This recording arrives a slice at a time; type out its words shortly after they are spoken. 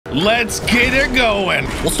Let's get it going.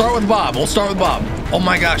 We'll start with Bob. Oh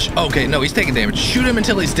my gosh. Okay, no, he's taking damage. Shoot him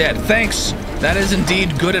until he's dead. Thanks. That is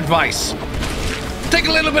indeed good advice. Take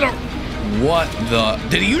a little bit of... What the...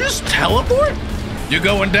 Did you just teleport? You're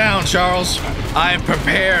going down, Charles. I've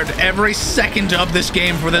prepared every second of this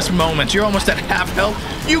game for this moment. You're almost at half health.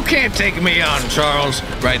 You can't take me on, Charles.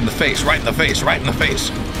 Right in the face, right in the face, right in the face.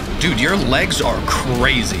 Dude, your legs are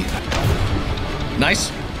crazy.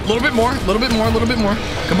 Nice. A little bit more, a little bit more, a little bit more.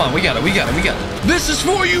 Come on, we got it, we got it, we got it. This is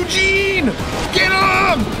for Eugene! Get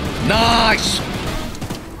him! Nice!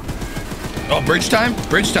 Oh, bridge time?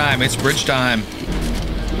 Bridge time, it's bridge time.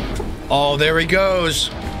 Oh, there he goes.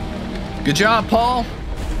 Good job, Paul.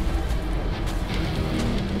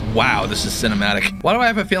 Wow, this is cinematic. Why do I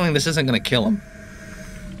have a feeling this isn't gonna kill him?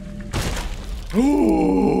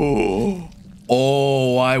 Ooh.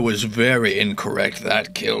 Oh, I was very incorrect.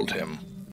 That killed him.